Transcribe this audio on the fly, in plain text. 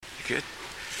good.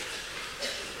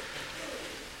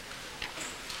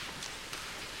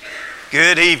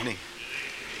 Good evening.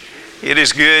 It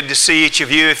is good to see each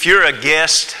of you. If you're a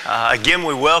guest, again,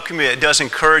 we welcome you. It does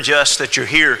encourage us that you're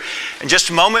here. In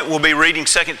just a moment, we'll be reading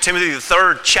 2 Timothy, the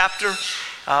 3rd chapter,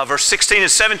 verse 16 and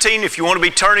 17. If you want to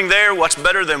be turning there, what's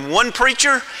better than one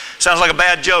preacher? Sounds like a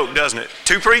bad joke, doesn't it?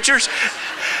 Two preachers?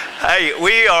 Hey,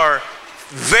 we are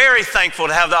very thankful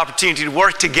to have the opportunity to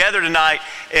work together tonight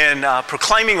in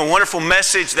proclaiming a wonderful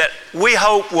message that we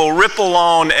hope will ripple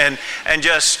on and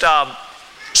just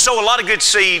sow a lot of good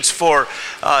seeds for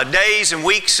days and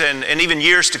weeks and even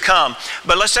years to come.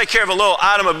 But let's take care of a little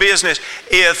item of business.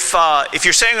 If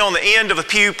you're standing on the end of a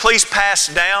pew, please pass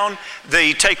down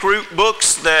the Take Root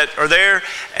books that are there,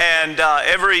 and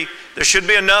there should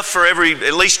be enough for every,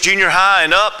 at least junior high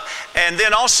and up. And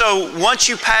then also, once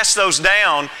you pass those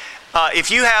down,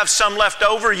 if you have some left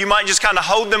over, you might just kind of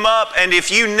hold them up. And if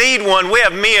you need one, we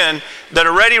have men that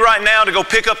are ready right now to go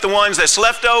pick up the ones that's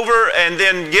left over and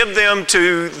then give them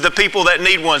to the people that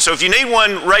need one. So if you need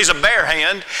one, raise a bare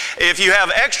hand. If you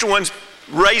have extra ones,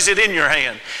 raise it in your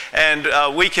hand.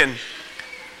 And we can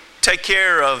take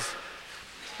care of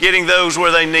getting those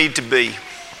where they need to be.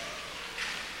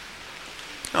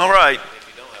 All right.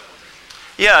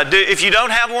 Yeah, if you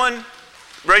don't have one,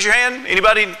 raise your hand.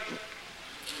 Anybody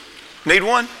need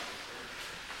one?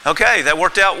 Okay, that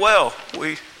worked out well.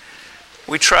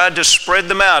 We tried to spread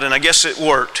them out, and I guess it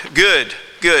worked. Good,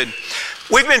 good.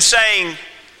 We've been saying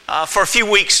for a few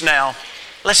weeks now,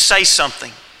 let's say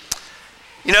something.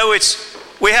 You know,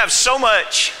 we have so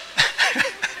much.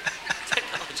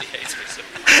 Technology hates me so.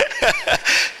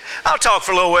 I'll talk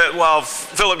for a little bit while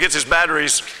Philip gets his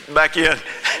batteries back in.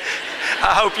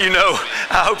 I hope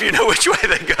you know which way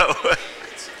they go.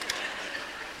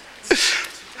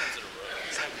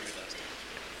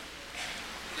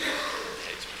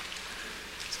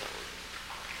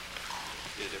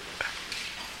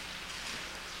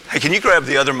 Hey, can you grab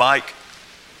the other mic?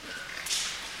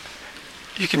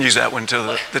 You can use that one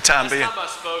until the time being. Last time I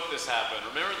spoke, this happened.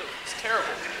 Remember? It's terrible.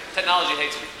 Technology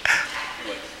hates me.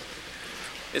 Anyway,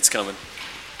 it's coming.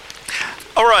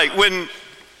 All right, when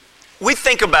we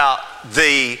think about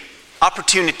the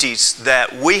opportunities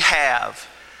that we have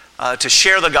to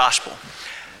share the gospel,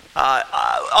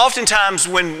 oftentimes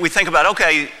when we think about,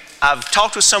 okay, I've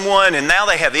talked with someone and now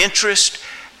they have interest,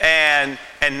 and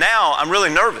now I'm really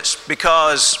nervous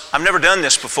because I've never done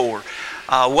this before.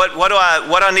 What do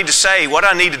I need to say? What do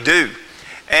I need to do?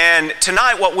 And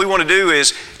tonight what we want to do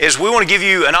is we want to give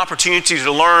you an opportunity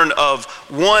to learn of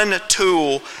one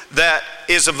tool that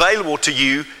is available to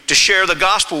you to share the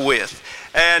gospel with.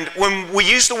 And when we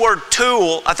use the word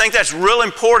tool, I think that's real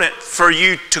important for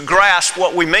you to grasp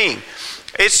what we mean.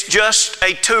 It's just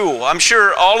a tool. I'm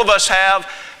sure all of us have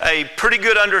a pretty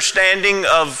good understanding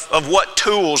of what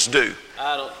tools do.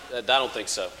 I don't think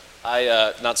so.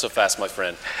 Not so fast, my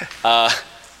friend.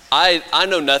 I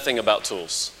know nothing about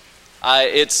tools.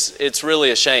 It's really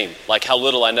a shame, like how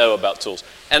little I know about tools.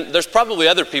 And there's probably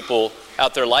other people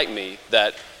out there like me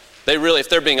that they really, if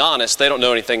they're being honest, they don't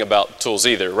know anything about tools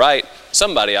either, right?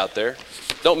 Somebody out there.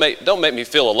 Don't make me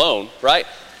feel alone, right?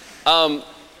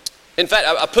 In fact,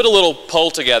 I put a little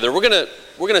poll together. We're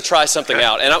gonna try something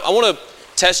out, and I want to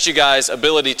test you guys'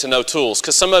 ability to know tools,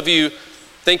 because some of you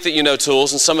think that you know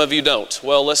tools and some of you don't.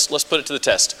 Well, let's put it to the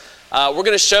test. We're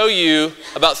going to show you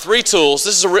about 3 tools.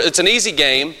 It's an easy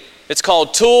game. It's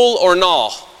called Tool or Gnaw.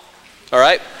 All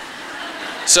right?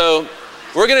 So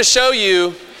we're going to show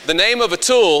you the name of a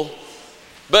tool,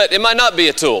 but it might not be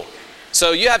a tool.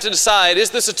 So you have to decide, is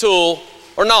this a tool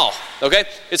or gnaw? Okay?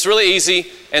 It's really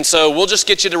easy, and so we'll just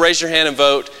get you to raise your hand and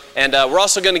vote, and we're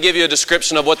also going to give you a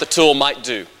description of what the tool might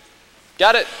do.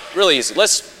 Got it? Really easy.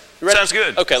 Sounds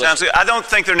good. Okay. Sounds good. I don't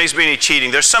think there needs to be any cheating.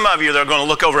 There's some of you that are going to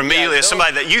look over immediately at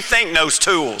somebody that you think knows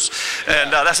tools,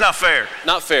 and that's not fair.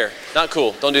 Not fair. Not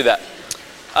cool. Don't do that.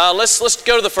 Let's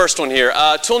go to the first one here.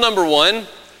 Tool number 1,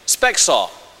 spec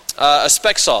saw. A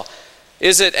spec saw.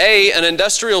 Is it A, an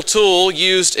industrial tool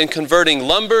used in converting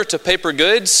lumber to paper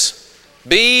goods?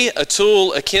 B, a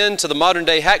tool akin to the modern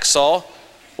day hacksaw?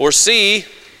 Or C,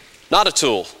 not a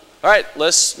tool? All right,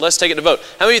 let's take it to vote.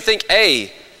 How many of you think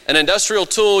A, an industrial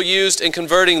tool used in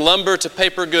converting lumber to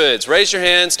paper goods? Raise your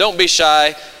hands. Don't be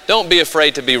shy. Don't be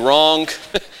afraid to be wrong.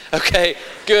 Okay,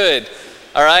 good.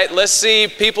 All right, let's see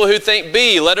people who think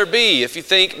B, letter B. If you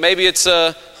think maybe it's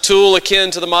a tool akin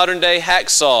to the modern day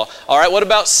hacksaw. All right, what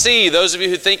about C? Those of you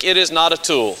who think it is not a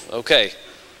tool. Okay.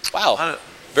 Wow,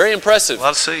 very impressive. A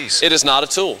lot of C's. It is not a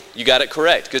tool. You got it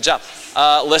correct. Good job.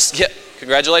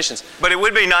 Congratulations. But it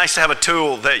would be nice to have a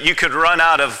tool that you could run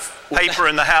out of paper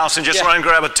in the house and just run and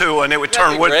grab a tool, and it would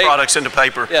turn wood products into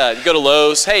paper. Yeah, you go to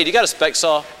Lowe's. Hey, do you got a spec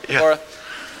saw, Laura?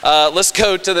 Let's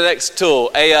go to the next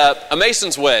tool, a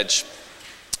mason's wedge.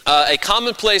 A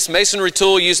commonplace masonry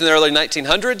tool used in the early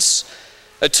 1900s,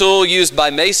 a tool used by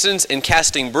masons in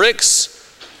casting bricks,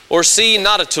 or C,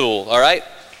 not a tool, all right?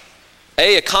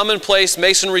 A commonplace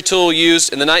masonry tool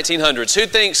used in the 1900s. Who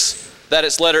thinks that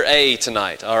it's letter A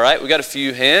tonight? All right, we got a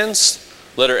few hands.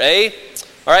 Letter A.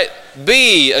 All right,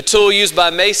 B, a tool used by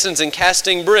masons in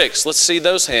casting bricks. Let's see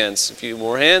those hands. A few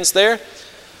more hands there.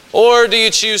 Or do you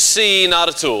choose C, not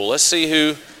a tool? Let's see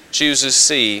who chooses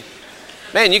C.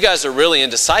 Man, you guys are really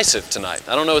indecisive tonight.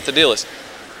 I don't know what the deal is.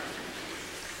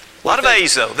 A lot of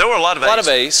A's, though. There were a lot of A's. A lot of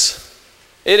A's.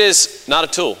 It is not a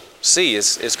tool. C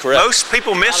is correct. Most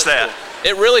people miss that.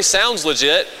 It really sounds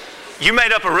legit. You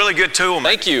made up a really good tool, man.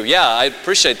 Thank you. Yeah, I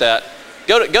appreciate that.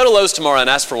 Go to Lowe's tomorrow and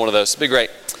ask for one of those. It'd be great.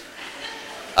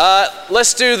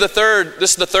 Let's do the third.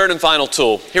 This is the third and final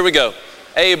tool. Here we go.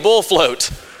 A bull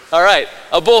float. All right,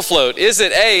 a bull float. Is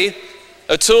it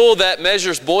a tool that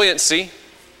measures buoyancy?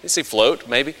 You see float,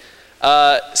 maybe.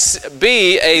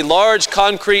 B, a large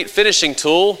concrete finishing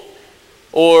tool.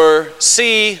 Or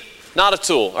C, not a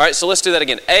tool. All right, so let's do that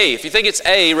again. A, if you think it's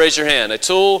A, raise your hand. A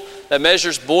tool that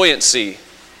measures buoyancy.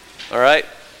 All right,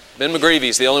 Ben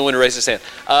McGreevy's the only one who raised his hand.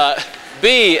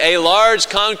 B, a large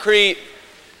concrete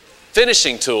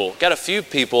finishing tool. Got a few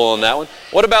people on that one.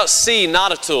 What about C,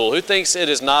 not a tool? Who thinks it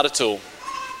is not a tool?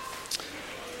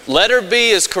 Letter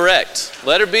B is correct.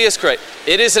 Letter B is correct.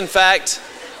 It is, in fact,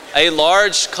 a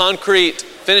large concrete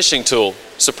finishing tool,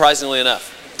 surprisingly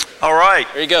enough. All right.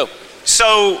 There you go.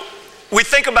 So we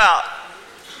think about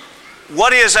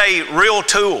what is a real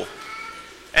tool?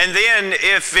 And then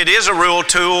if it is a real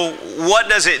tool, what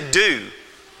does it do?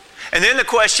 And then the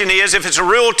question is, if it's a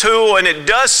real tool and it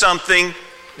does something,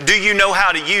 do you know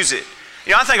how to use it?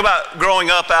 You know, I think about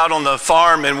growing up out on the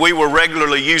farm, and we were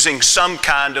regularly using some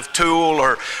kind of tool,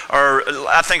 or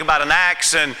I think about an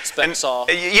axe and spec saw.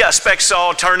 Yeah, spec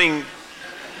saw, turning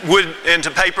wood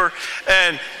into paper,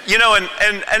 and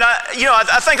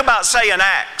I think about, say, an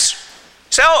axe.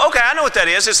 Say, oh, okay, I know what that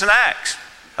is. It's an axe.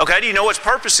 Okay, do you know what its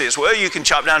purpose is? Well, you can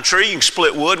chop down a tree, you can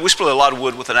split wood. We split a lot of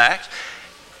wood with an axe.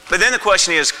 But then the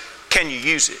question is, can you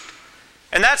use it?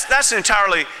 And that's an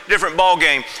entirely different ball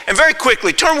game. And very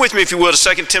quickly, turn with me, if you will,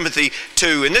 to 2 Timothy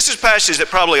 2. And this is a passage that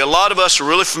probably a lot of us are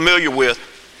really familiar with.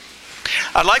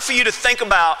 I'd like for you to think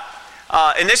about,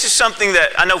 and this is something that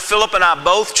I know Philip and I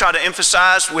both try to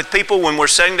emphasize with people when we're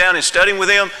sitting down and studying with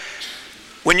them.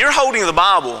 When you're holding the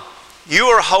Bible, you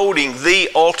are holding the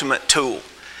ultimate tool.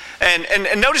 And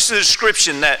notice the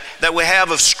description that we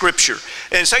have of Scripture.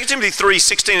 In 2 Timothy 3,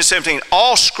 16 and 17,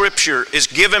 all Scripture is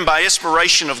given by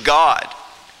inspiration of God,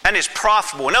 and it's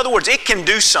profitable. In other words, it can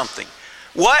do something.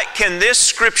 What can this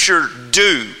Scripture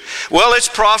do? Well, it's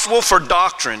profitable for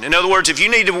doctrine. In other words, if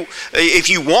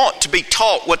you want to be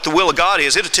taught what the will of God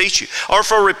is, it'll teach you. Or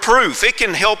for reproof, it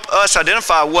can help us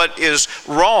identify what is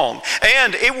wrong.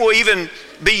 And it will even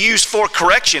be used for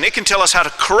correction. It can tell us how to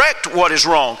correct what is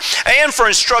wrong. And for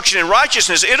instruction in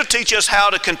righteousness, it'll teach us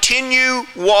how to continue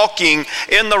walking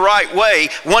in the right way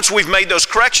once we've made those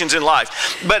corrections in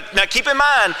life. But now keep in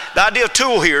mind the idea of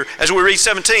tool here as we read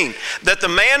 17, that the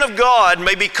man of God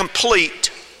may be complete,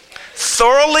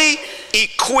 thoroughly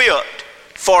equipped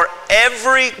for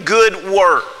every good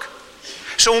work.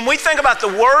 So when we think about the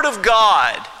Word of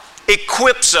God,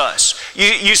 equips us.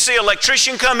 You see an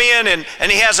electrician come in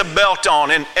and he has a belt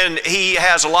on and he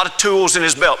has a lot of tools in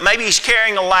his belt. Maybe he's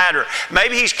carrying a ladder.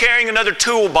 Maybe he's carrying another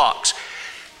toolbox.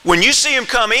 When you see him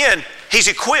come in, he's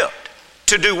equipped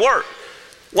to do work.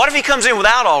 What if he comes in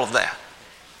without all of that?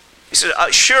 He says,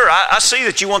 sure, I see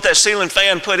that you want that ceiling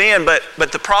fan put in,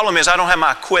 but the problem is I don't have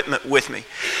my equipment with me.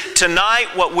 Tonight,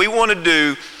 what we want to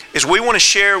do is we want to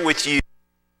share with you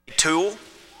a tool,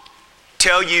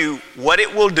 tell you what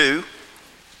it will do,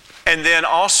 and then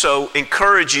also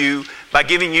encourage you by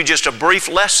giving you just a brief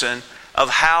lesson of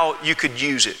how you could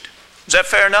use it. Is that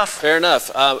fair enough? Fair enough.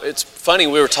 It's funny,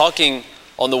 we were talking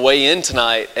on the way in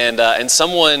tonight, and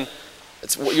someone,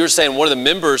 you were saying one of the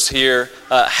members here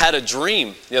had a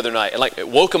dream the other night, and it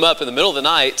woke him up in the middle of the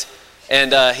night,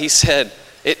 and he said,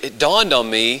 it dawned on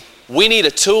me, we need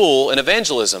a tool in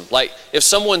evangelism. Like if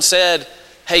someone said,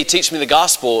 hey, teach me the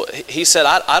gospel, he said,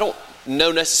 I don't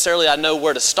know necessarily I know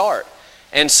where to start.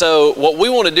 And so what we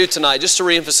want to do tonight, just to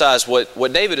reemphasize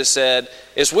what David has said,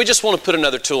 is we just want to put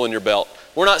another tool in your belt.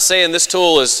 We're not saying this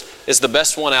tool is the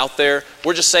best one out there.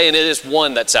 We're just saying it is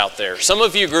one that's out there. Some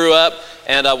of you grew up,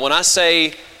 and when I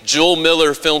say Joel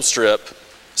Miller film strip,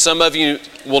 some of you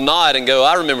will nod and go,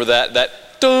 I remember that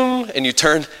doom, and you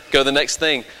turn, go to the next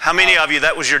thing. How many of you,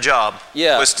 that was your job?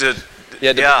 Yeah. Was to,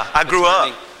 yeah, I grew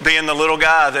up being the little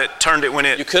guy that turned it when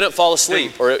it... You couldn't fall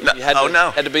asleep, or you had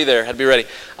to be there, had to be ready.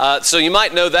 So you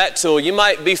might know that tool. You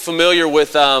might be familiar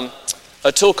with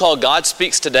a tool called God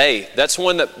Speaks Today. That's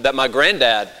one that my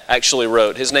granddad actually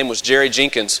wrote. His name was Jerry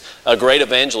Jenkins, a great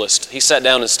evangelist. He sat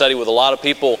down and studied with a lot of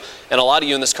people, and a lot of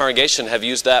you in this congregation have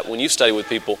used that when you've studied with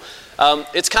people.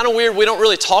 It's kind of weird. We don't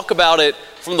really talk about it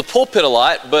from the pulpit a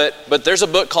lot, but there's a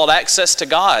book called Access to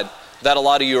God that a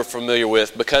lot of you are familiar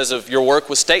with because of your work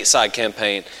with Stateside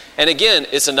Campaign. And again,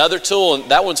 it's another tool, and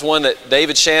that one's one that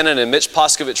David Shannon and Mitch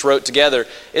Poskovich wrote together.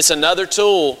 It's another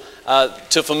tool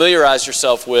to familiarize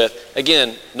yourself with.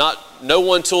 Again, no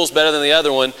one tool is better than the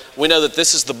other one. We know that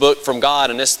this is the book from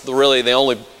God, and it's really the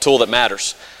only tool that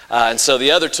matters. And so the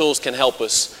other tools can help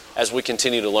us as we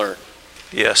continue to learn.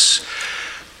 Yes.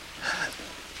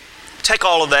 Take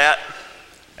all of that,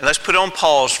 and let's put on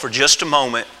pause for just a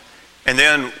moment. And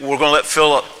then we're going to let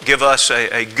Philip give us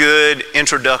a good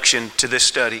introduction to this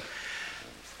study.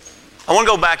 I want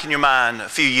to go back in your mind a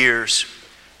few years.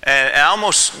 And I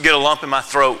almost get a lump in my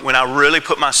throat when I really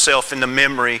put myself in the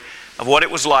memory of what it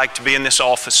was like to be in this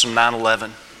office on 9/11.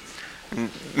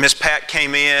 Miss Pat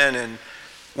came in and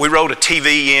we wrote a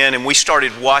TV in and we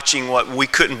started watching what we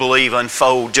couldn't believe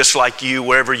unfold just like you,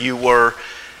 wherever you were.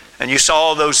 And you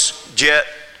saw those jet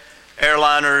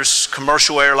airliners,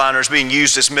 commercial airliners being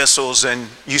used as missiles, and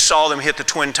you saw them hit the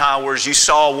Twin Towers. You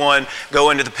saw one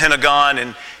go into the Pentagon,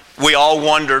 and we all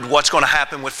wondered what's going to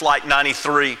happen with Flight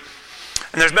 93.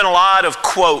 And there's been a lot of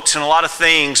quotes and a lot of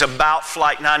things about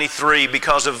Flight 93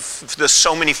 because of the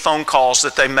so many phone calls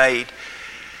that they made.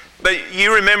 But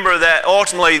you remember that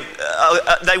ultimately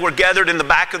they were gathered in the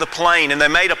back of the plane, and they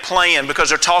made a plan because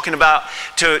they're talking about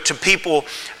to people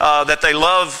that they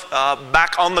love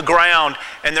back on the ground,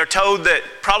 and they're told that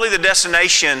probably the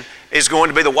destination is going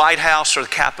to be the White House or the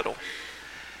Capitol.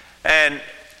 And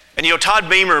you know, Todd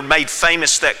Beamer made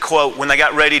famous that quote when they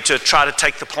got ready to try to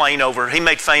take the plane over. He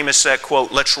made famous that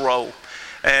quote, "Let's roll."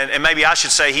 And maybe I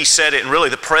should say he said it, and really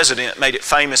the president made it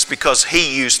famous because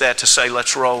he used that to say,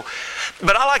 "Let's roll."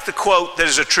 But I like the quote that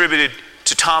is attributed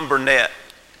to Tom Burnett.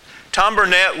 Tom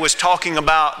Burnett was talking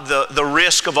about the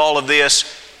risk of all of this,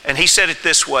 and he said it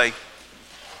this way: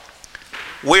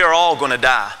 "We are all going to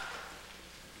die,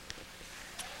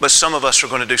 but some of us are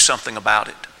going to do something about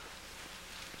it."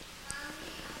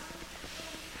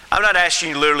 I'm not asking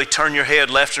you to literally turn your head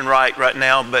left and right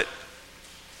now, but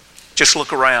just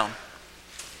look around.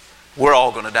 We're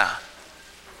all going to die.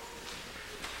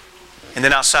 And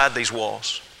then outside these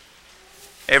walls,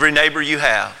 every neighbor you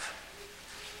have,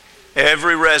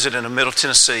 every resident of Middle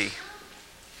Tennessee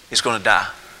is going to die.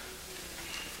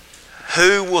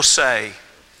 Who will say,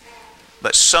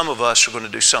 but some of us are going to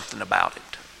do something about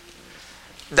it?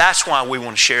 That's why we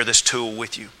want to share this tool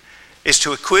with you, is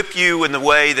to equip you in the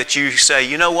way that you say,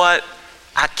 you know what?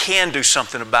 I can do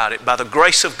something about it. By the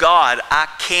grace of God, I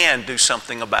can do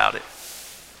something about it.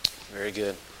 Very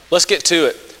good. Let's get to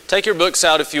it. Take your books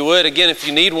out if you would. Again, if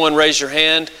you need one, raise your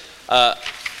hand.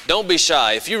 Don't be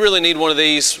shy. If you really need one of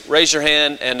these, raise your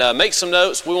hand and make some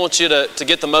notes. We want you to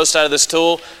get the most out of this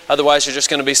tool. Otherwise, you're just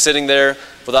going to be sitting there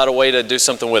without a way to do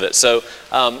something with it. So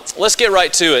let's get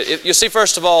right to it. You'll see,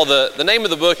 first of all, the name of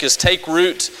the book is Take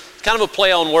Root. It's kind of a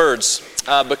play on words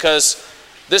because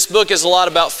this book is a lot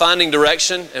about finding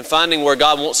direction and finding where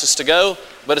God wants us to go,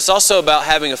 but it's also about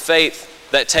having a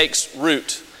faith that takes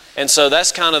root. And so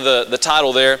that's kind of the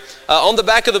title there. On the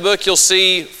back of the book, you'll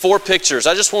see 4 pictures.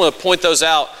 I just want to point those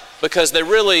out because they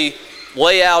really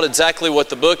lay out exactly what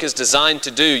the book is designed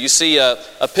to do. You see a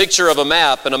picture of a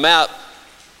map, and a map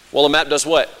does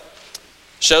what?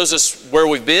 Shows us where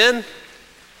we've been. It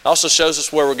also shows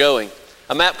us where we're going.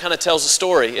 A map kind of tells a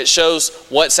story. It shows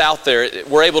what's out there.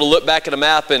 We're able to look back at a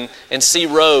map and see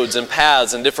roads and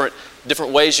paths and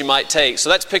different ways you might take. So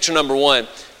that's picture number 1.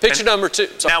 Picture number 2.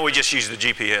 Sorry. Now we just use the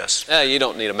GPS. You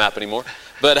don't need a map anymore.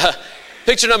 But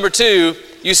picture number 2,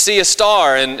 you see a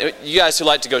star. And you guys who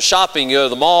like to go shopping, you go to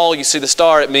the mall, you see the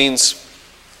star. It means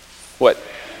what?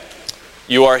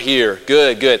 You are here.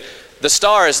 Good. The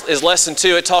star is lesson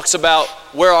 2. It talks about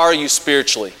where are you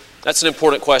spiritually? That's an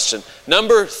important question.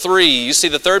 Number 3, you see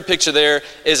the third picture there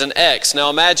is an X. Now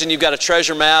imagine you've got a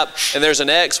treasure map and there's an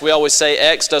X. We always say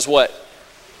X does what?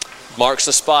 Marks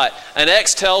the spot. An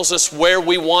X tells us where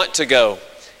we want to go.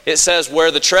 It says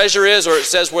where the treasure is, or it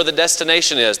says where the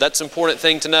destination is. That's an important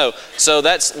thing to know. So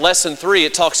that's lesson 3.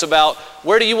 It talks about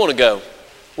where do you want to go?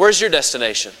 Where's your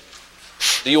destination?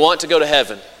 Do you want to go to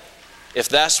heaven? If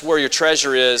that's where your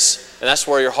treasure is and that's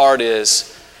where your heart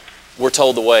is, we're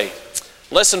told the way.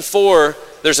 Lesson 4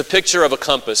 there's a picture of a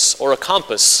compass, or a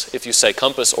compass. If you say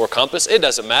compass or compass, it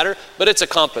doesn't matter, but it's a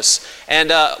compass.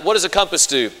 And what does a compass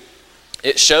do?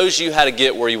 It shows you how to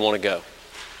get where you want to go.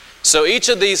 So each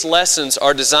of these lessons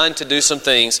are designed to do some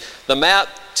things. The map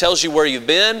tells you where you've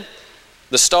been.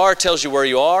 The star tells you where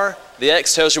you are. The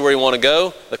X tells you where you want to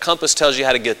go. The compass tells you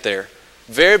how to get there.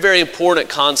 Very, very important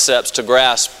concepts to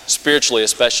grasp, spiritually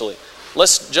especially.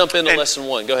 Let's jump into lesson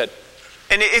 1. Go ahead.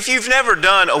 And if you've never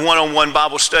done a one-on-one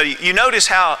Bible study, you notice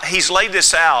how he's laid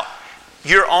this out.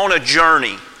 You're on a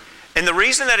journey. And the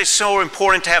reason that it's so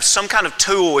important to have some kind of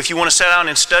tool if you want to sit down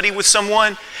and study with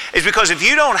someone is because if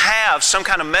you don't have some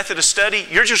kind of method of study,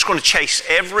 you're just going to chase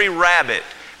every rabbit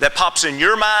that pops in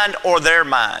your mind or their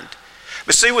mind.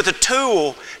 But see, with a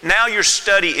tool, now your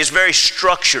study is very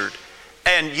structured,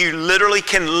 and you literally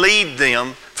can lead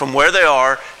them from where they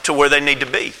are to where they need to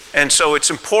be. And so it's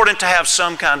important to have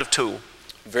some kind of tool.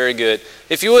 Very good.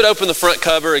 If you would open the front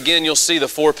cover, again, you'll see the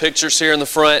 4 pictures here in the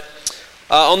front.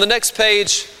 On the next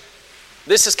page,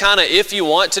 this is kind of if you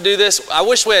want to do this. I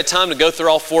wish we had time to go through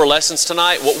all 4 lessons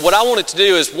tonight. What I wanted to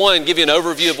do is, 1, give you an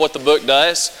overview of what the book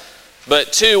does.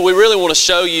 But 2, we really want to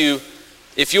show you,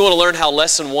 if you want to learn how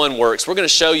lesson 1 works, we're going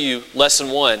to show you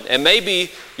lesson 1. And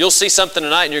maybe you'll see something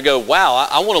tonight and you'll go, wow,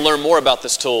 I want to learn more about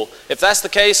this tool. If that's the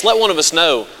case, let one of us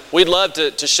know. We'd love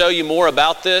to show you more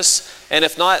about this. And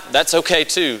if not, that's okay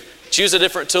too. Choose a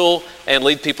different tool and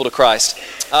lead people to Christ.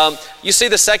 You see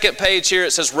the second page here,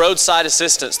 it says roadside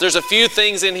assistance. There's a few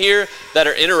things in here that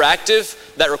are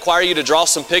interactive, that require you to draw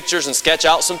some pictures and sketch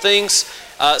out some things.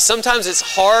 Sometimes it's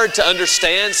hard to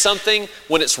understand something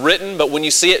when it's written, but when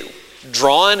you see it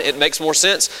drawn, it makes more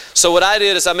sense. So what I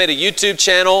did is I made a YouTube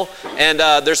channel, and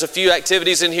there's a few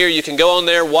activities in here. You can go on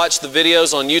there, watch the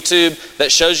videos on YouTube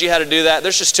that shows you how to do that.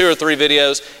 There's just 2 or 3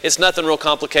 videos. It's nothing real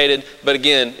complicated, but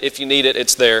again, if you need it,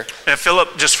 it's there. And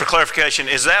Philip, just for clarification,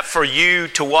 is that for you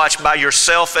to watch by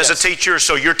yourself as a teacher?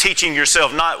 So you're teaching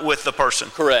yourself, not with the person?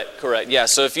 Correct. Yeah,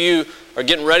 so if you are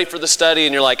getting ready for the study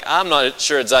and you're like, I'm not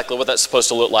sure exactly what that's supposed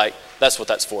to look like, that's what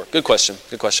that's for. Good question.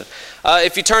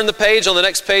 If you turn the page, on the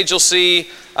next page you'll see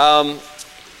a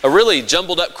really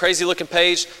jumbled up, crazy looking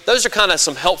page. Those are kind of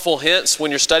some helpful hints when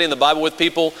you're studying the Bible with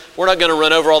people. We're not going to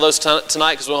run over all those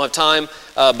tonight because we don't have time,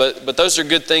 but those are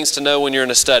good things to know when you're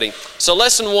in a study. So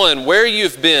lesson 1, where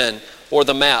you've been, or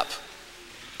the map.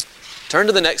 Turn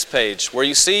to the next page where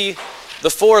you see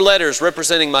the 4 letters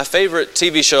representing my favorite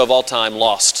TV show of all time,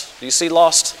 Lost. Do you see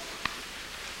Lost?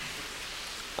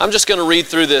 I'm just going to read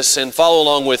through this and follow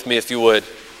along with me if you would.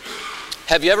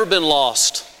 Have you ever been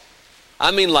lost? I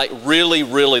mean like really,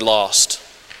 really lost.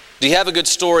 Do you have a good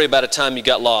story about a time you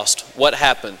got lost? What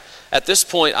happened? At this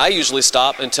point, I usually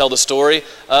stop and tell the story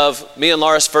of me and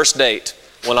Laura's first date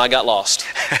when I got lost.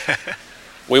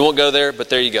 We won't go there, but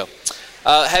there you go.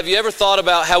 Have you ever thought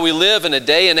about how we live in a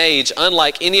day and age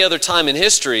unlike any other time in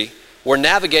history where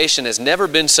navigation has never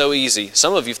been so easy?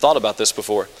 Some of you have thought about this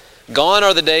before. Gone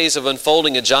are the days of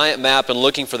unfolding a giant map and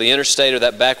looking for the interstate or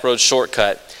that back road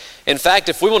shortcut. In fact,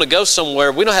 if we want to go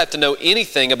somewhere, we don't have to know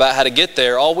anything about how to get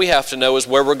there. All we have to know is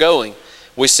where we're going.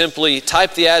 We simply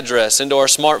type the address into our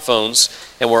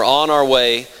smartphones and we're on our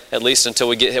way, at least until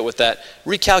we get hit with that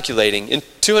recalculating. In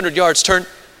 200 yards, turn,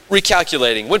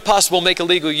 recalculating. When possible, make a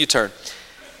legal U-turn.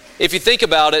 If you think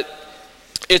about it,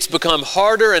 it's become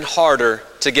harder and harder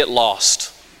to get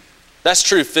lost. That's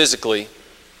true physically.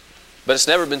 But it's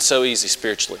never been so easy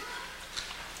spiritually.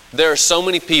 There are so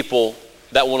many people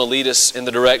that want to lead us in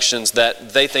the directions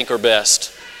that they think are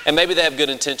best. And maybe they have good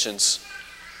intentions,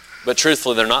 but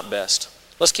truthfully, they're not best.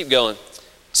 Let's keep going. It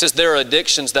says there are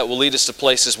addictions that will lead us to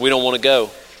places we don't want to go.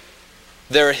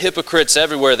 There are hypocrites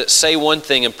everywhere that say one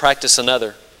thing and practice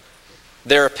another.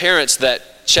 There are parents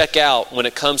that check out when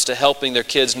it comes to helping their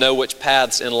kids know which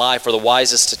paths in life are the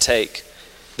wisest to take.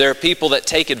 There are people that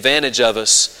take advantage of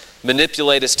us,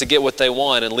 manipulate us to get what they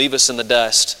want and leave us in the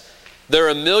dust. There are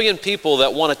a million people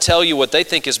that want to tell you what they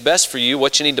think is best for you,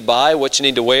 what you need to buy, what you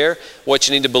need to wear, what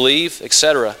you need to believe,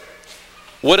 etc.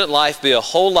 Wouldn't life be a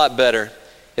whole lot better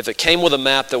if it came with a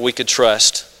map that we could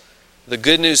trust? The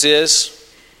good news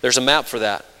is there's a map for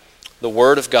that, the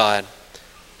Word of God.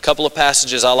 A couple of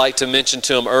passages I like to mention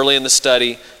to them early in the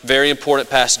study, very important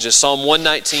passages. Psalm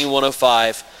 119,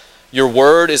 105. Your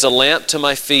Word is a lamp to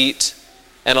my feet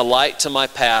and a light to my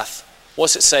path.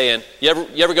 What's it saying? You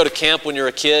ever go to camp when you're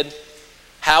a kid?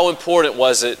 How important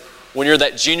was it when you're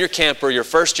that junior camper, your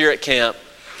first year at camp,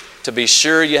 to be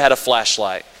sure you had a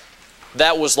flashlight?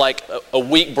 That was like a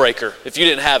week breaker if you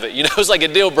didn't have it. You know, it was like a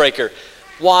deal breaker.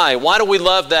 Why? Why do we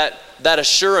love that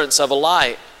assurance of a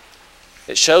light?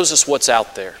 It shows us what's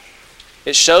out there.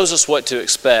 It shows us what to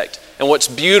expect. And what's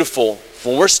beautiful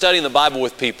when we're studying the Bible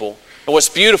with people, And what's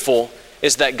beautiful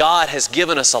is that God has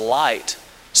given us a light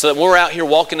so that when we're out here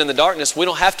walking in the darkness, we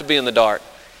don't have to be in the dark.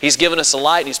 He's given us a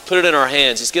light and He's put it in our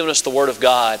hands. He's given us the Word of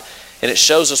God, and it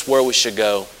shows us where we should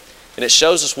go. And it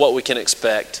shows us what we can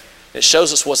expect. It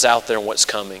shows us what's out there and what's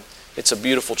coming. It's a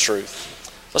beautiful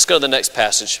truth. Let's go to the next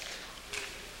passage.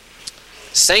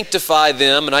 Sanctify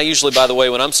them, and I usually, by the way,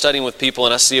 when I'm studying with people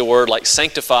and I see a word like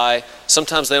sanctify,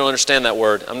 sometimes they don't understand that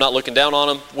word. I'm not looking down on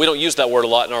them. We don't use that word a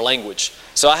lot in our language.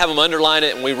 So I have them underline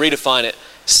it and we redefine it.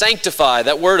 Sanctify,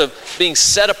 that word of being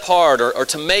set apart or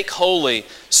to make holy.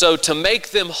 So to make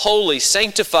them holy,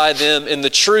 sanctify them in the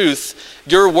truth.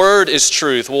 Your word is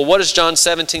truth. Well, what is John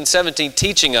 17:17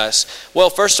 teaching us? Well,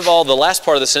 first of all, the last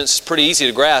part of the sentence is pretty easy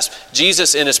to grasp.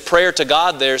 Jesus, in His prayer to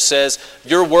God there, says,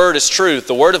 your word is truth.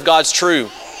 The word of God's true.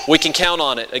 We can count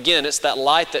on it. Again, it's that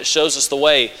light that shows us the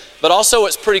way. But also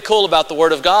what's pretty cool about the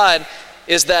word of God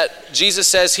is that Jesus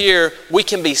says here, we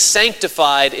can be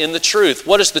sanctified in the truth.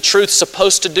 What is the truth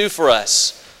supposed to do for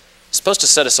us? It's supposed to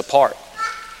set us apart.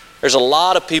 There's a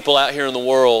lot of people out here in the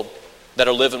world that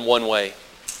are living one way.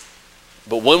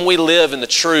 But when we live in the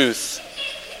truth,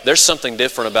 there's something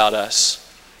different about us.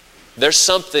 There's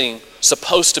something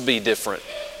supposed to be different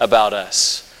about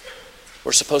us.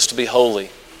 We're supposed to be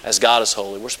holy as God is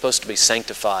holy. We're supposed to be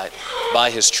sanctified by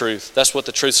His truth. That's what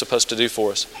the truth's supposed to do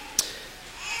for us.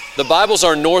 The Bible's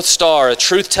our North Star, a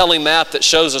truth-telling map that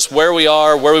shows us where we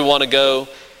are, where we want to go,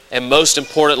 and most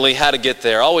importantly, how to get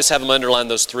there. I always have them underline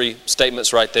those three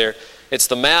statements right there. It's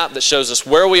the map that shows us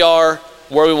where we are,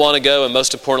 where we want to go, and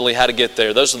most importantly, how to get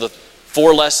there. Those are the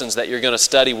 4 lessons that you're going to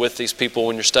study with these people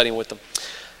when you're studying with them.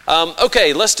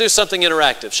 Okay, let's do something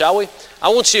interactive, shall we? I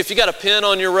want you, if you got a pen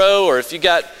on your row or if you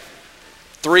got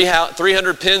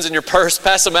 300 pens in your purse,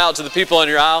 pass them out to the people on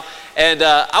your aisle. And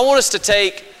I want us to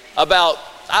take about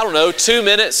 2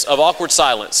 minutes of awkward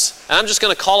silence. And I'm just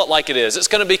going to call it like it is. It's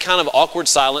going to be kind of awkward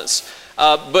silence,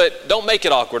 but don't make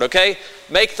it awkward, okay?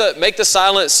 Make the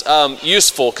silence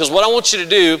useful, because what I want you to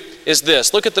do is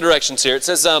this. Look at the directions here. It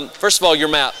says, first of all, your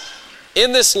map.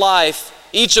 In this life,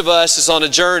 each of us is on a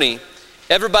journey.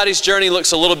 Everybody's journey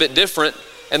looks a little bit different,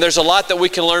 and there's a lot that we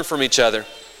can learn from each other.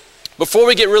 Before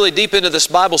we get really deep into this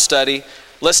Bible study,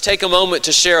 let's take a moment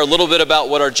to share a little bit about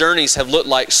what our journeys have looked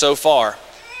like so far.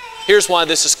 Here's why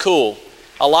this is cool.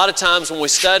 A lot of times when we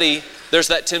study, there's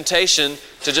that temptation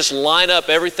to just line up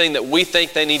everything that we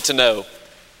think they need to know.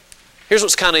 Here's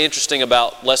what's kind of interesting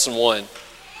about lesson 1.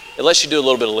 It lets you do a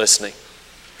little bit of listening,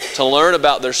 to learn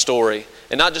about their story,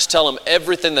 and not just tell them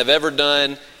everything they've ever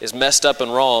done is messed up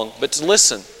and wrong, but to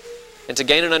listen and to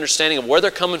gain an understanding of where they're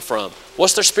coming from.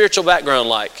 What's their spiritual background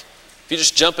like? If you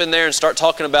just jump in there and start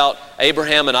talking about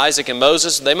Abraham and Isaac and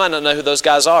Moses, they might not know who those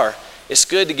guys are. It's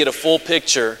good to get a full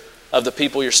picture of the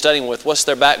people you're studying with. What's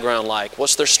their background like?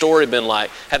 What's their story been like?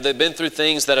 Have they been through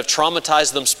things that have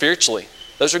traumatized them spiritually?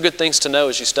 Those are good things to know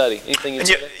as you study. Anything you'd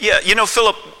say? Yeah,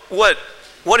 Philip,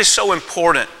 what is so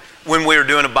important when we're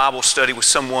doing a Bible study with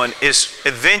someone is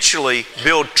eventually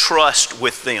build trust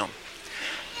with them.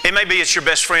 It may be it's your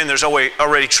best friend, there's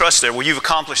already trust there. Well, you've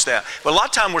accomplished that. But a lot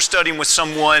of time we're studying with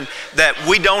someone that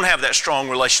we don't have that strong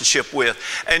relationship with.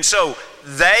 And so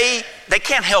they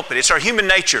can't help it. It's our human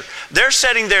nature. They're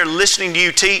sitting there listening to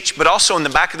you teach, but also in the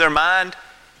back of their mind,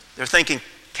 they're thinking,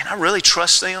 can I really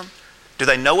trust them? Do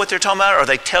they know what they're talking about? Are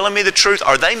they telling me the truth?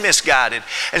 Are they misguided?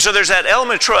 And so there's that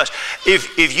element of trust.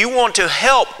 If you want to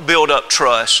help build up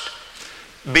trust,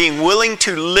 being willing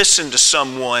to listen to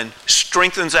someone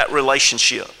strengthens that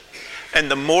relationship. And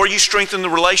the more you strengthen the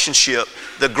relationship,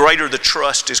 the greater the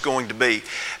trust is going to be.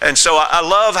 And so I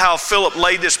love how Philip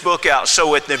laid this book out.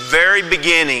 So at the very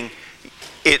beginning,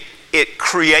 it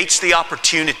creates the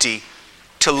opportunity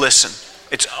to listen.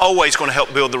 It's always going to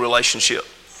help build the relationship.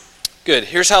 Good.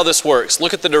 Here's how this works.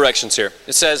 Look at the directions here.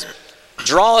 It says,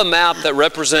 draw a map that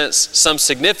represents some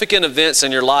significant events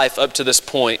in your life up to this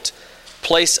point.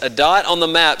 Place a dot on the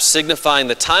map signifying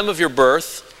the time of your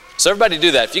birth. So everybody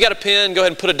do that. If you got a pen, go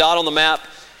ahead and put a dot on the map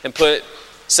and put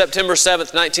September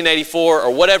 7th, 1984,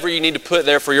 or whatever you need to put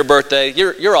there for your birthday.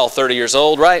 You're all 30 years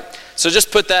old, right? So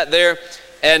just put that there.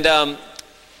 And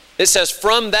it says,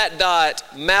 from that dot,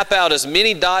 map out as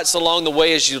many dots along the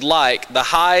way as you'd like, the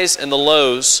highs and the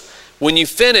lows. When you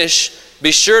finish,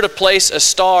 be sure to place a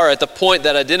star at the point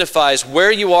that identifies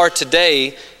where you are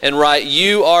today and write,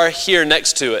 you are here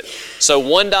next to it. So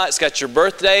one dot's got your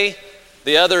birthday,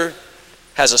 the other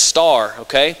has a star,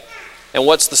 okay? And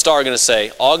what's the star going to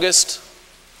say? August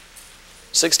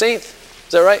 16th? Is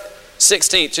that right?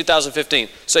 16th, 2015.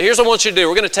 So here's what I want you to do.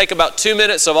 We're going to take about 2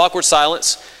 minutes of awkward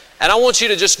silence, and I want you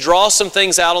to just draw some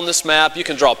things out on this map. You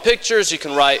can draw pictures, you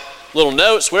can write little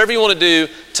notes, whatever you want to do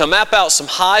to map out some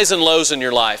highs and lows in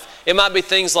your life. It might be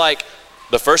things like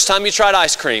the first time you tried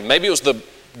ice cream. Maybe it was the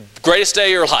greatest day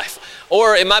of your life.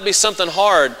 Or it might be something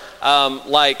hard,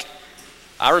 like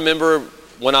I remember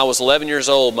when I was 11 years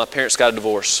old, my parents got a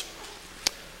divorce.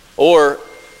 Or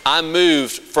I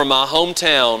moved from my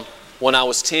hometown when I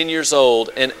was 10 years old,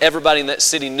 and everybody in that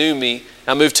city knew me.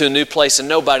 I moved to a new place and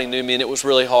nobody knew me, and it was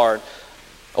really hard.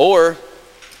 Or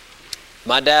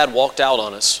my dad walked out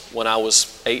on us when I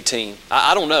was 18.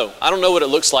 I don't know. I don't know what it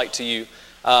looks like to you.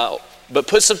 But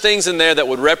put some things in there that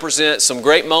would represent some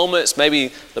great moments,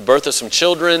 maybe the birth of some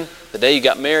children, the day you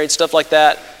got married, stuff like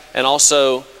that, and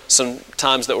also some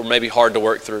times that were maybe hard to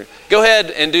work through. Go ahead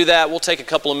and do that. We'll take a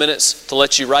couple of minutes to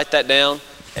let you write that down,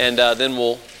 and then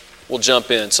we'll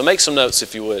jump in. So make some notes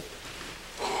if you would.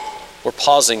 We're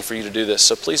pausing for you to do this,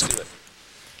 so please do it.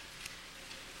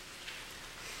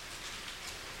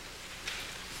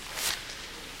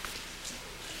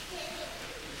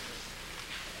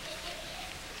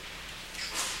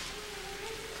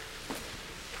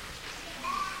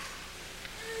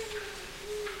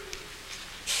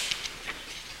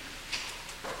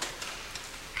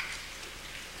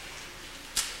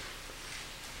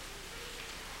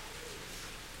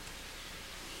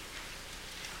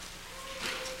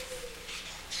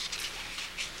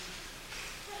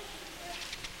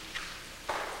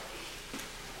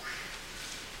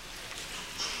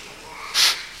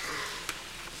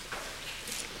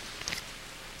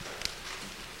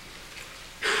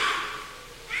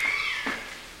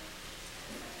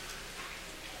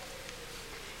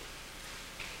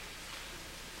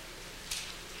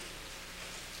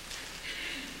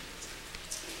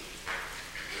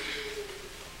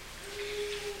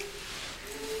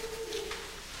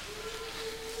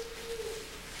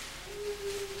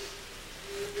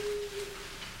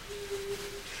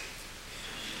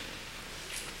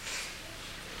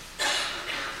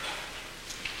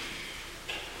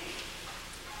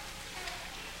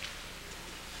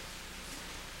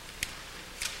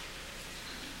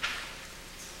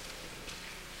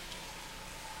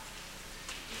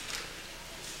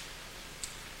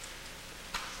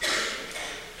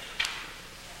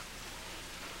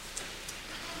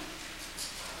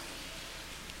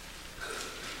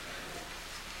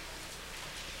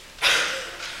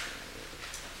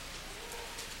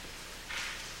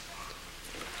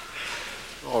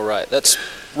 All right, that's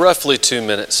roughly 2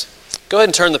 minutes. Go ahead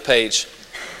and turn the page.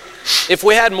 If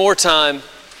we had more time,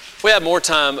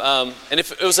 and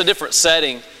if it was a different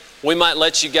setting, we might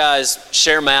let you guys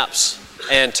share maps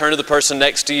and turn to the person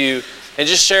next to you and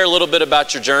just share a little bit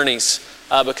about your journeys,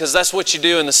 because that's what you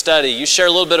do in the study. You share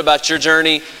a little bit about your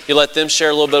journey, you let them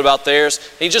share a little bit about theirs,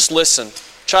 and you just listen.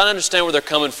 Try to understand where they're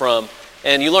coming from,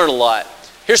 and you learn a lot.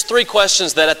 Here's 3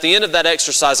 questions that at the end of that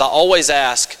exercise I always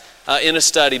ask in a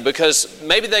study, because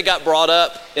maybe they got brought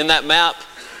up in that map,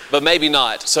 but maybe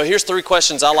not. So here's 3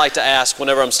 questions I like to ask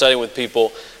whenever I'm studying with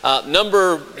people.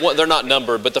 They're not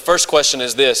numbered, but the first question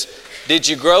is this: did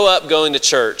you grow up going to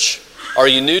church? Are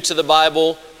you new to the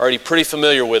Bible? Or are you pretty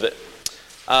familiar with it?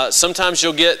 Sometimes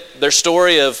you'll get their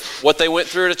story of what they went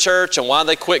through at a church and why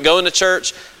they quit going to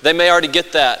church. They may already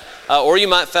get that. Or you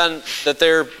might find that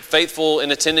they're faithful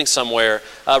in attending somewhere.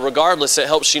 Regardless, it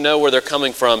helps you know where they're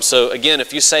coming from. So again,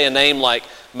 if you say a name like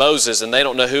Moses and they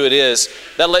don't know who it is,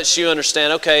 that lets you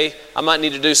understand, okay, I might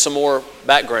need to do some more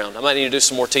background. I might need to do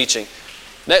some more teaching.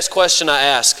 Next question I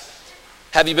ask: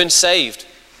 have you been saved?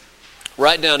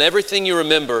 Write down everything you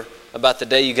remember about the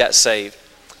day you got saved.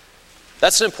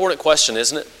 That's an important question,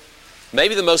 isn't it?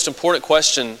 Maybe the most important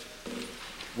question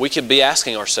we could be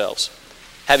asking ourselves.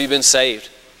 Have you been saved?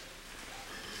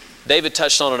 David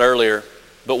touched on it earlier,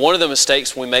 but one of the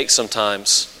mistakes we make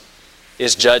sometimes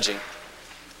is judging.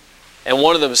 And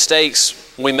one of the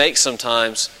mistakes we make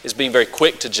sometimes is being very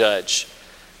quick to judge.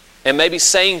 And maybe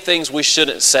saying things we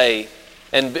shouldn't say,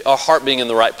 and our heart being in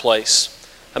the right place.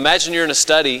 Imagine you're in a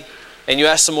study and you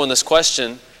ask someone this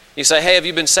question. You say, hey, have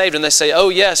you been saved? And they say, oh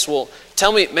yes. Well,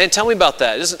 tell me about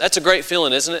that. That's a great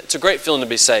feeling, isn't it? It's a great feeling to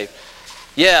be saved.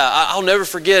 Yeah, I'll never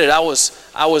forget it. I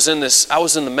was in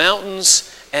the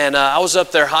mountains, and I was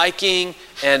up there hiking,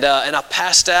 and I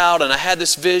passed out, and I had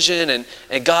this vision,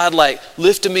 and God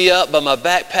lifted me up by my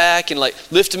backpack and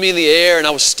lifted me in the air, and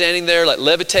I was standing there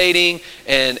levitating,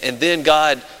 and then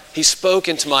God, He spoke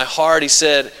into my heart. He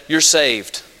said, you're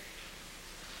saved.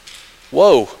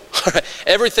 Whoa.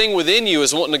 Everything within you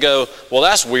is wanting to go, well,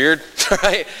 that's weird,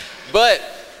 right? But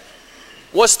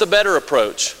what's the better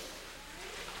approach?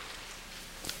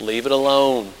 Leave it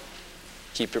alone.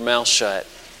 Keep your mouth shut.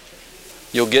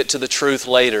 You'll get to the truth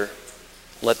later.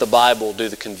 Let the Bible do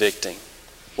the convicting.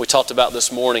 We talked about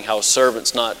this morning how a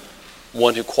servant's not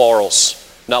one who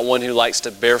quarrels, not one who likes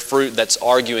to bear fruit that's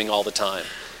arguing all the time.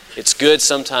 It's good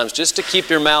sometimes just to keep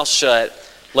your mouth shut.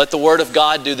 Let the Word of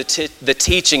God do the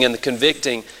teaching and the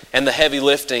convicting and the heavy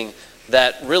lifting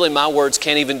that really my words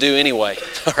can't even do anyway.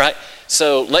 All right?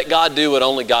 So let God do what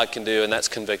only God can do, and that's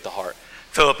convict the heart.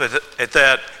 Philip, at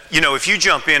that, if you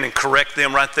jump in and correct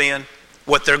them right then,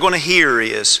 what they're going to hear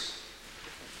is,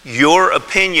 your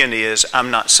opinion is,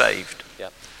 I'm not saved.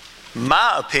 Yep.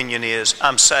 My opinion is,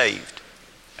 I'm saved.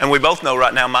 And we both know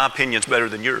right now my opinion's better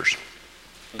than yours.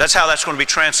 That's how that's going to be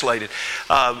translated.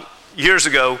 Years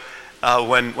ago,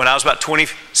 when I was about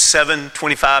 27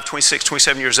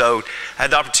 years old, I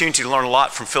had the opportunity to learn a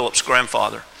lot from Philip's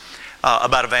grandfather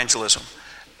about evangelism.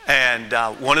 And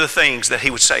one of the things that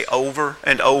he would say over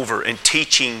and over in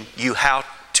teaching you how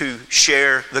to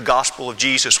share the gospel of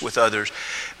Jesus with others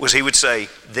was he would say,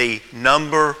 the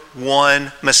number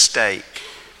one mistake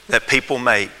that people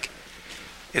make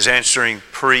is answering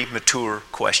premature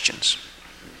questions.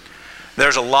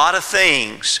 There's a lot of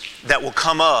things that will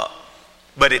come up,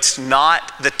 but it's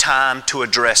not the time to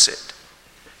address it.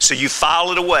 So you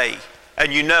file it away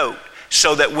and you note,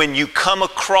 so that when you come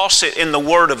across it in the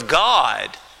Word of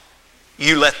God,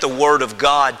 you let the Word of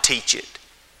God teach it.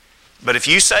 But if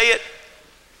you say it,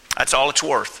 that's all it's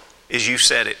worth, is you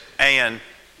said it. And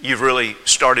you've really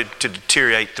started to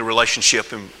deteriorate the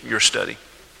relationship in your study.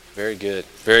 Very good.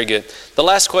 Very good. The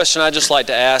last question I'd just like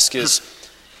to ask is,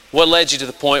 what led you to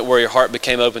the point where your heart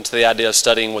became open to the idea of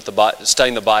studying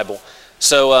the Bible?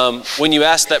 So when you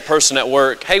asked that person at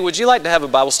work, hey, would you like to have a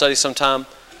Bible study sometime?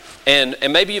 And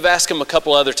maybe you've asked them a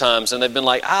couple other times and they've been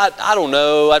like, I don't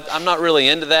know, I'm not really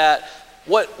into that.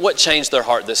 What changed their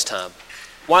heart this time?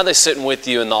 Why are they sitting with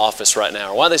you in the office right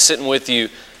now? Or why are they sitting with you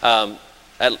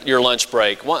at your lunch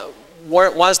break?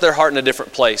 Why is their heart in a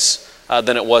different place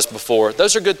than it was before?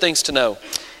 Those are good things to know.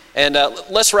 And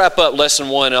let's wrap up lesson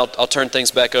 1. I'll turn things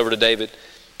back over to David.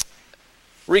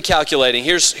 Recalculating.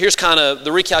 Here's kind of, the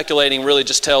recalculating really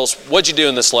just tells what'd you do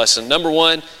in this lesson. Number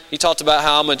 1, he talked about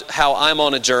how I'm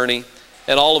on a journey,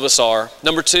 and all of us are.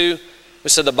 Number 2, we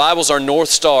said the Bible's our North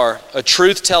Star, a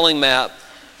truth-telling map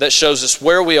that shows us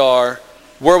where we are,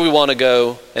 where we want to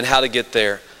go, and how to get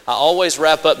there. I always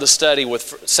wrap up the study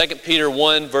with 2 Peter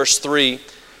 1 verse 3,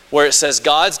 where it says,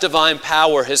 God's divine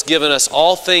power has given us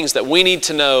all things that we need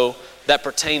to know that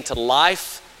pertain to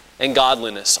life and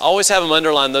godliness. I always have them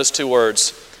underline those 2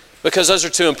 words because those are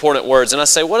 2 important words. And I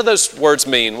say, what do those words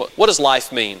mean? What does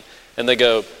life mean? And they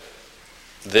go,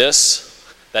 this.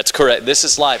 That's correct. This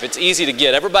is life. It's easy to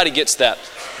get. Everybody gets that.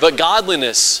 But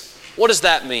godliness, what does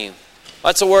that mean?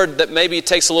 That's a word that maybe it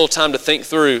takes a little time to think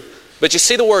through. But you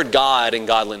see the word God in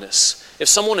godliness. If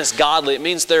someone is godly, it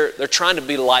means they're trying to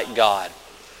be like God.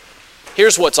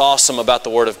 Here's what's awesome about the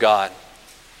Word of God.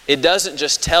 It doesn't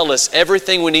just tell us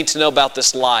everything we need to know about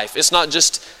this life. It's not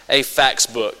just a facts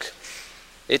book.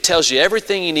 It tells you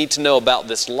everything you need to know about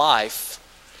this life,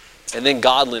 and then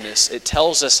godliness. It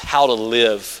tells us how to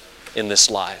live in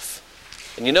this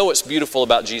life. And you know what's beautiful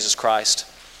about Jesus Christ?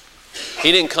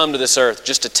 He didn't come to this earth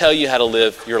just to tell you how to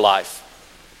live your life.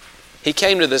 He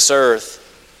came to this earth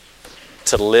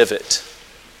to live it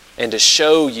and to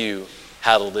show you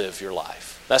how to live your life.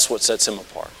 That's what sets him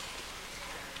apart.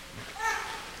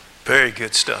 Very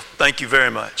good stuff. Thank you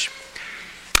very much.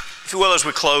 If you will, as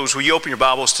we close, will you open your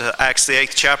Bibles to Acts the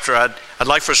 8th chapter? I'd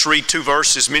like for us to read 2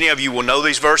 verses. Many of you will know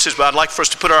these verses, but I'd like for us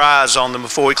to put our eyes on them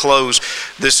before we close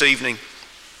this evening.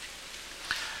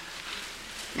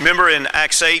 Remember in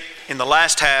Acts 8, in the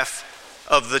last half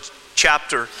of the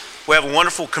chapter, we have a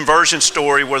wonderful conversion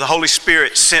story where the Holy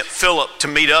Spirit sent Philip to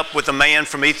meet up with a man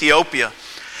from Ethiopia.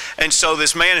 And so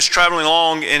this man is traveling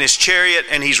along in his chariot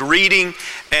and he's reading.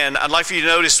 And I'd like for you to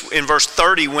notice in verse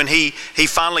 30 when he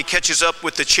finally catches up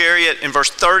with the chariot in verse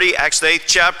 30, Acts the 8th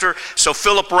chapter. So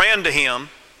Philip ran to him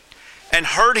and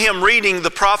heard him reading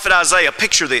the prophet Isaiah.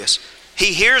 Picture this.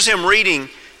 He hears him reading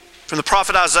from the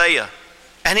prophet Isaiah.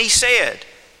 And he said,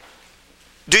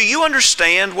 do you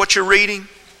understand what you're reading?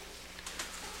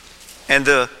 And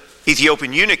the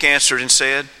Ethiopian eunuch answered and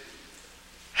said,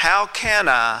 how can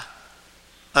I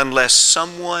unless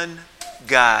someone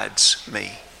guides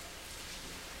me?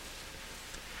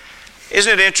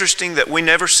 Isn't it interesting that we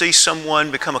never see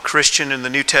someone become a Christian in the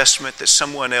New Testament that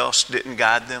someone else didn't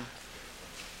guide them?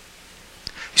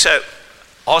 You say,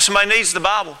 all somebody needs is the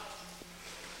Bible.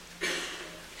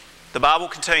 The Bible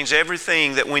contains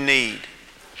everything that we need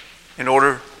in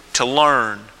order to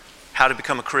learn how to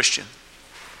become a Christian.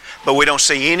 But we don't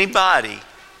see anybody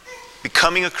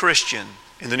becoming a Christian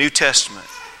in the New Testament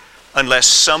unless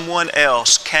someone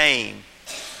else came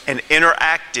and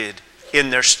interacted in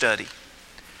their study.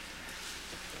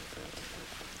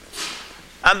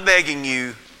 I'm begging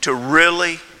you to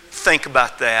really think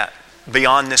about that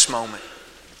beyond this moment.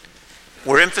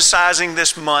 We're emphasizing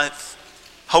this month,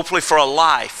 hopefully for a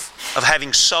life of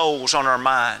having souls on our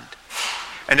mind.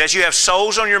 And as you have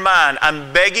souls on your mind,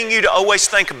 I'm begging you to always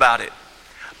think about it.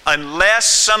 Unless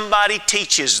somebody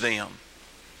teaches them,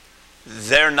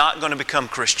 they're not going to become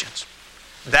Christians.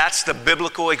 That's the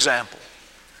biblical example.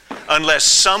 Unless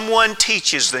someone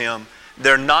teaches them,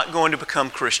 they're not going to become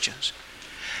Christians.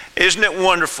 Isn't it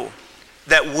wonderful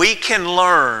that we can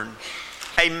learn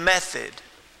a method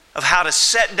of how to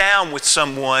sit down with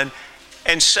someone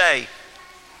and say,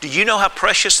 do you know how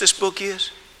precious this book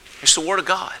is? It's the Word of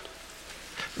God.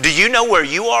 Do you know where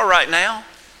you are right now?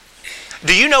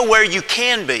 Do you know where you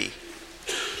can be?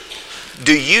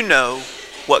 Do you know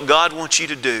what God wants you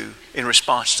to do in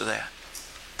response to that?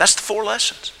 That's the 4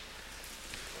 lessons.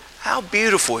 How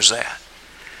beautiful is that?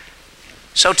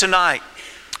 So tonight,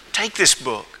 take this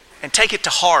book and take it to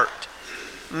heart.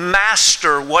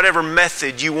 Master whatever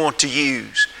method you want to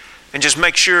use. And just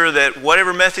make sure that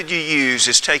whatever method you use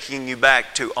is taking you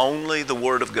back to only the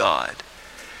Word of God.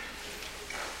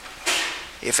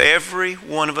 If every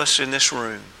one of us in this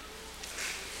room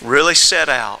really set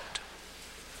out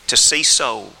to see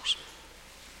souls,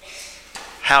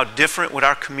 how different would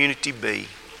our community be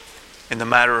in the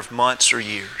matter of months or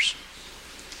years?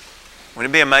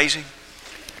 Wouldn't it be amazing?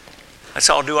 Let's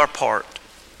all do our part.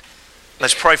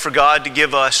 Let's pray for God to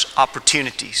give us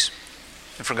opportunities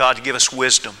and for God to give us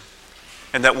wisdom,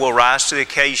 and that we'll rise to the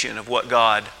occasion of what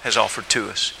God has offered to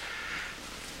us.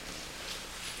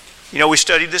 You know, we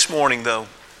studied this morning, though.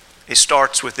 It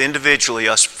starts with individually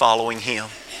us following Him.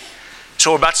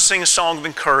 So we're about to sing a song of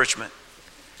encouragement.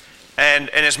 And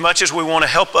as much as we want to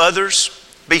help others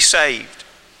be saved,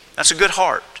 that's a good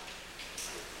heart.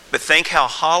 But think how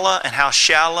hollow and how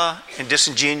shallow and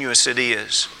disingenuous it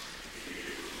is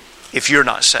if you're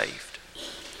not saved.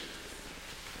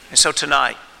 And so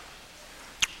tonight,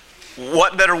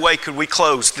 what better way could we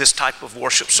close this type of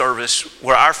worship service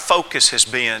where our focus has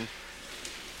been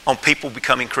on people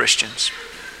becoming Christians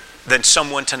than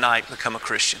someone tonight become a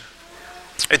Christian?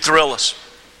 It thrills us.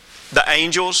 The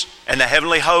angels and the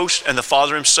heavenly host and the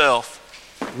Father Himself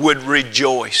would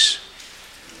rejoice.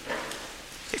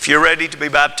 If you're ready to be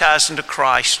baptized into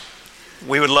Christ,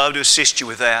 we would love to assist you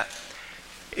with that.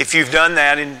 If you've done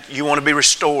that and you want to be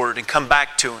restored and come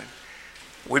back to Him,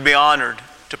 we'd be honored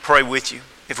to pray with you.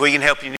 If we can help you